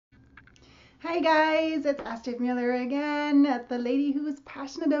Hi guys, it's Astrid Mueller again, the lady who's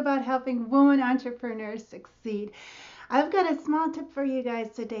passionate about helping women entrepreneurs succeed. I've got a small tip for you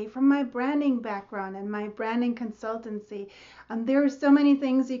guys today from my branding background and my branding consultancy. There are so many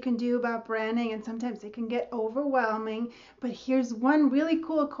things you can do about branding, and sometimes it can get overwhelming. But here's one really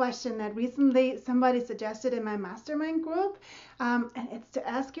cool question that recently somebody suggested in my mastermind group, and it's to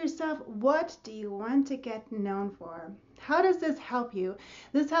ask yourself, what do you want to get known for? How does this help you?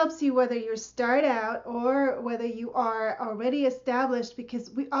 This helps you whether you start out or whether you are already established, because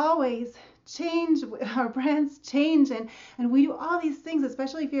we always change, our brands change, and we do all these things,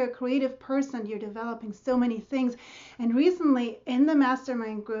 especially if you're a creative person, you're developing so many things. And recently in the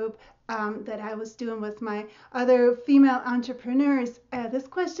mastermind group that I was doing with my other female entrepreneurs, this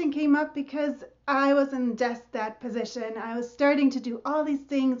question came up because I was in just that position. I was starting to do all these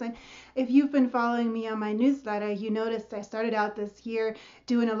things, and if you've been following me on my newsletter, you noticed I started out this year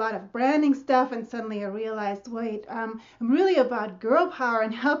doing a lot of branding stuff, and suddenly I realized, wait, I'm really about girl power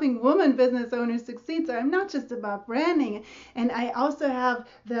and helping women business owners succeed. So I'm not just about branding, and I also have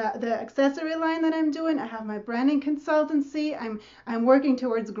the accessory line that I'm doing. I have my branding consultancy. I'm working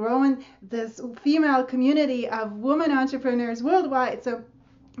towards growing this female community of women entrepreneurs worldwide. So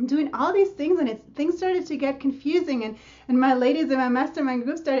I'm doing all these things, and things started to get confusing, and my ladies in my mastermind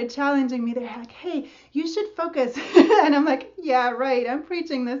group started challenging me. They're like, hey, you should focus. And I'm like, yeah, right, I'm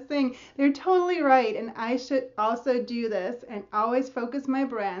preaching this thing. They're totally right, and I should also do this and always focus my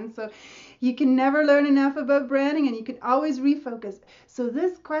brand. So you can never learn enough about branding, and you can always refocus. So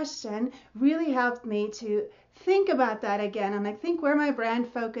this question really helped me to think about that again, and I think where my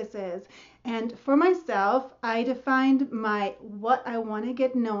brand focus is. And for myself, I defined what I want to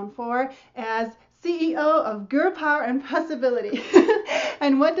get known for as CEO of Girl Power and Possibility.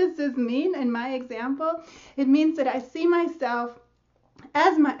 And what does this mean in my example? It means that I see myself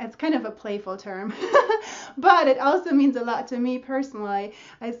as it's kind of a playful term, but it also means a lot to me personally.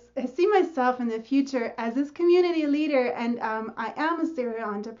 I see myself in the future as this community leader, and I am a serial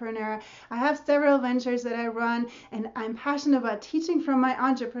entrepreneur. I have several ventures that I run, and I'm passionate about teaching from my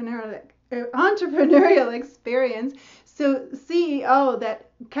entrepreneurial experience. So CEO,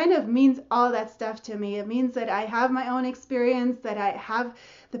 that kind of means all that stuff to me. It means that I have my own experience, that I have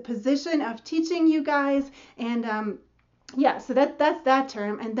the position of teaching you guys, and yeah, so that's that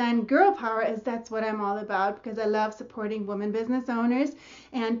term. And then girl power that's what I'm all about, because I love supporting women business owners.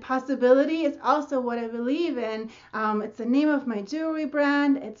 And possibility is also what I believe in. It's the name of my jewelry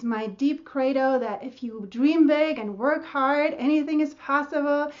brand. It's my deep credo that if you dream big and work hard, anything is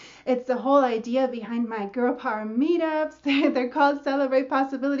possible. It's the whole idea behind my girl power meetups. They're called Celebrate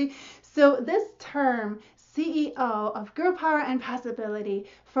Possibility. So this term, CEO of Girl Power and Possibility,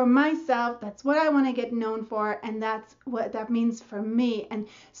 for myself, that's what I want to get known for, and that's what that means for me. And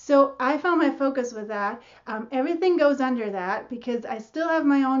so I found my focus with that. Everything goes under that, because I still have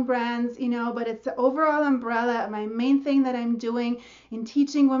my own brands, but it's the overall umbrella of my main thing that I'm doing in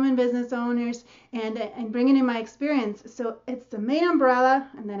teaching women business owners and bringing in my experience. So it's the main umbrella,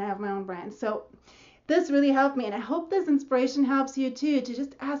 and then I have my own brand. So this really helped me, and I hope this inspiration helps you too, to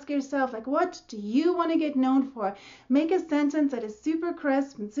just ask yourself, like, what do you want to get known for? Make a sentence that is super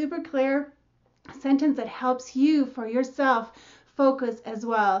crisp and super clear, a sentence that helps you for yourself focus as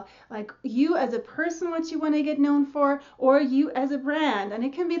well, like you as a person, what you want to get known for, or you as a brand. And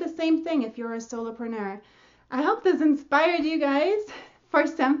it can be the same thing if you're a solopreneur. I hope this inspired you guys for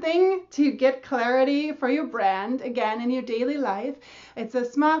something to get clarity for your brand again in your daily life. It's a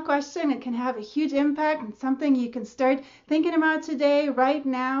small question. It can have a huge impact, and something you can start thinking about today, right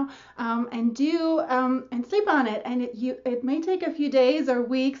now, and do and sleep on it. And it may take a few days or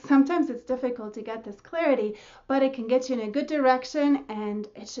weeks. Sometimes it's difficult to get this clarity, but it can get you in a good direction, and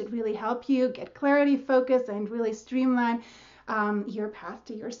it should really help you get clarity, focus, and really streamline your path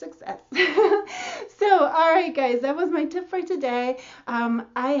to your success. So, all right, guys, that was my tip for today.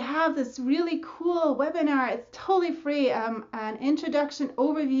 I have this really cool webinar. It's totally free, an introduction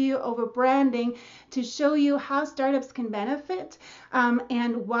overview over branding to show you how startups can benefit,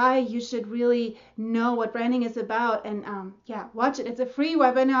 and why you should really know what branding is about. And yeah, watch it. It's a free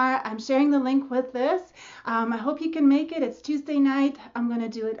webinar. I'm sharing the link with this. I hope you can make it. It's Tuesday night. I'm going to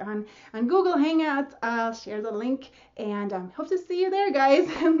do it on Google Hangouts. I'll share the link, and hope to see you there, guys.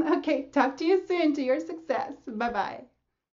 Okay, talk to you soon, to your success. Bye-bye.